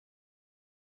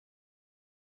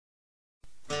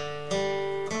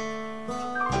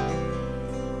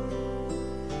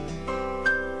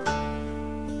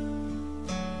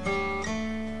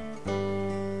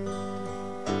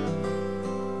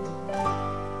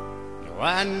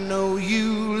I know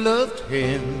you loved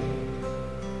him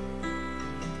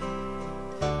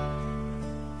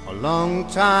a long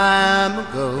time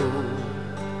ago,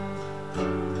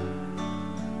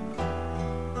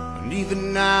 and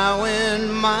even now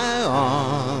in my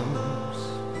arms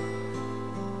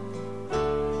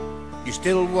you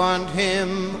still want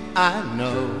him, I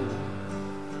know.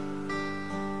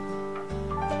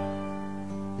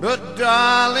 But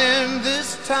darling,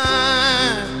 this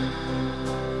time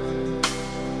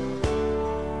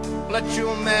let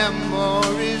your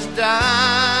memories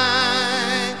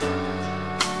die.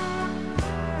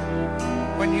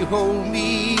 When you hold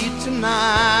me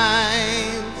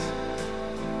tonight,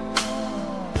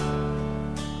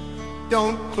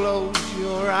 don't close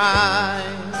your eyes.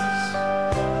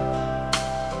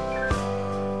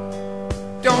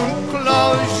 Don't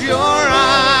close your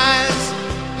eyes,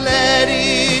 let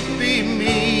it be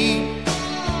me.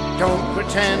 Don't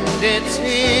pretend it's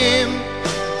him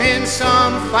in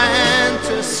some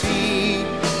fantasy.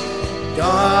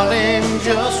 Darling,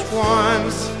 just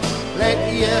once, let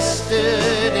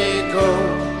yesterday go,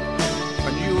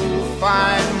 and you'll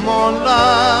find more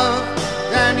love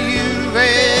than you've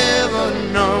ever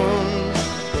known.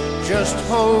 Just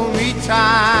hold me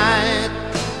tight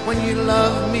when you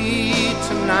love me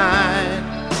tonight.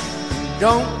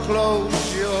 Don't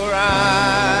close your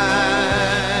eyes.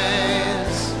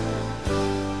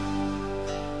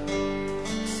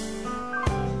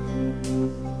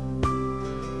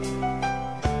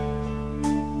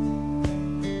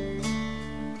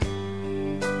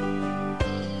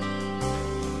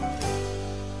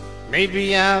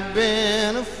 Maybe I've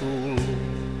been a fool,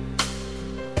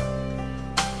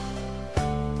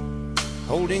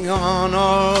 holding on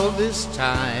all this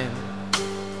time,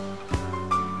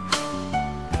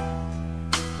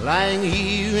 lying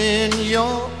here in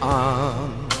your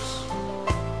arms,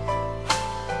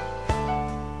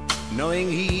 knowing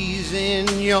he's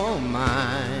in your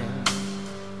mind.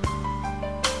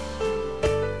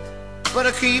 But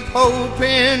I keep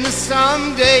hoping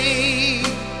someday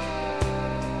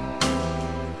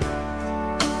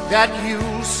that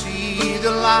you'll see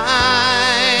the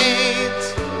light.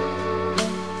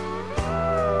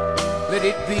 Let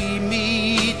it be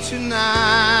me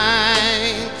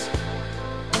tonight.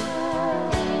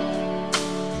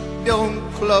 Don't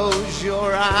close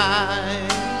your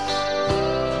eyes.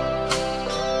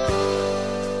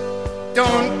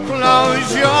 Don't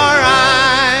close your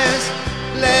eyes,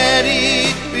 let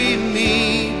it be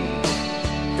me.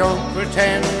 Don't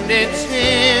pretend it's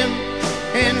him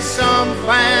in some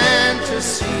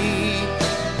fantasy.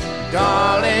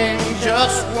 Darling,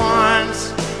 just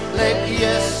once, let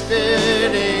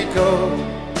yesterday go,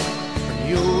 and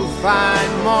you'll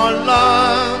find more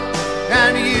love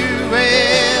than you've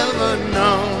ever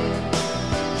known.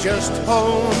 Just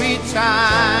hold me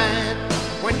tight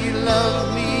when you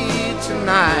love me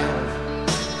tonight,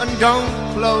 and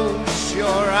don't close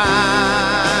your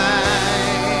eyes.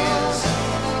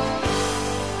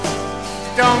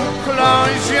 Don't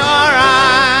close your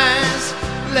eyes,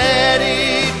 let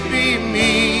it be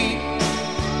me.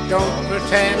 Don't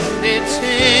pretend it's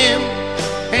him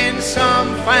in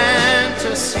some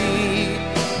fantasy.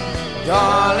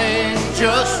 Darling,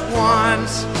 just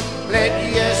once, let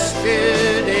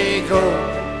yesterday go,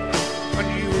 and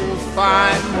you'll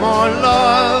find more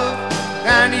love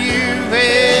than you've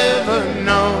ever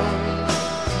known.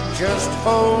 Just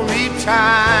hold me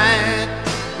tight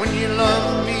when you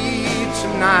love me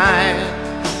tonight,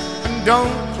 and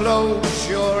don't close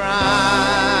your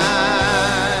eyes.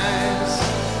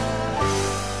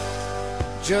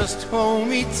 Just hold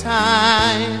me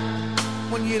tight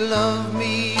when you love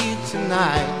me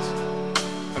tonight,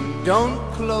 and don't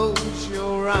close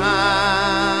your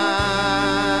eyes.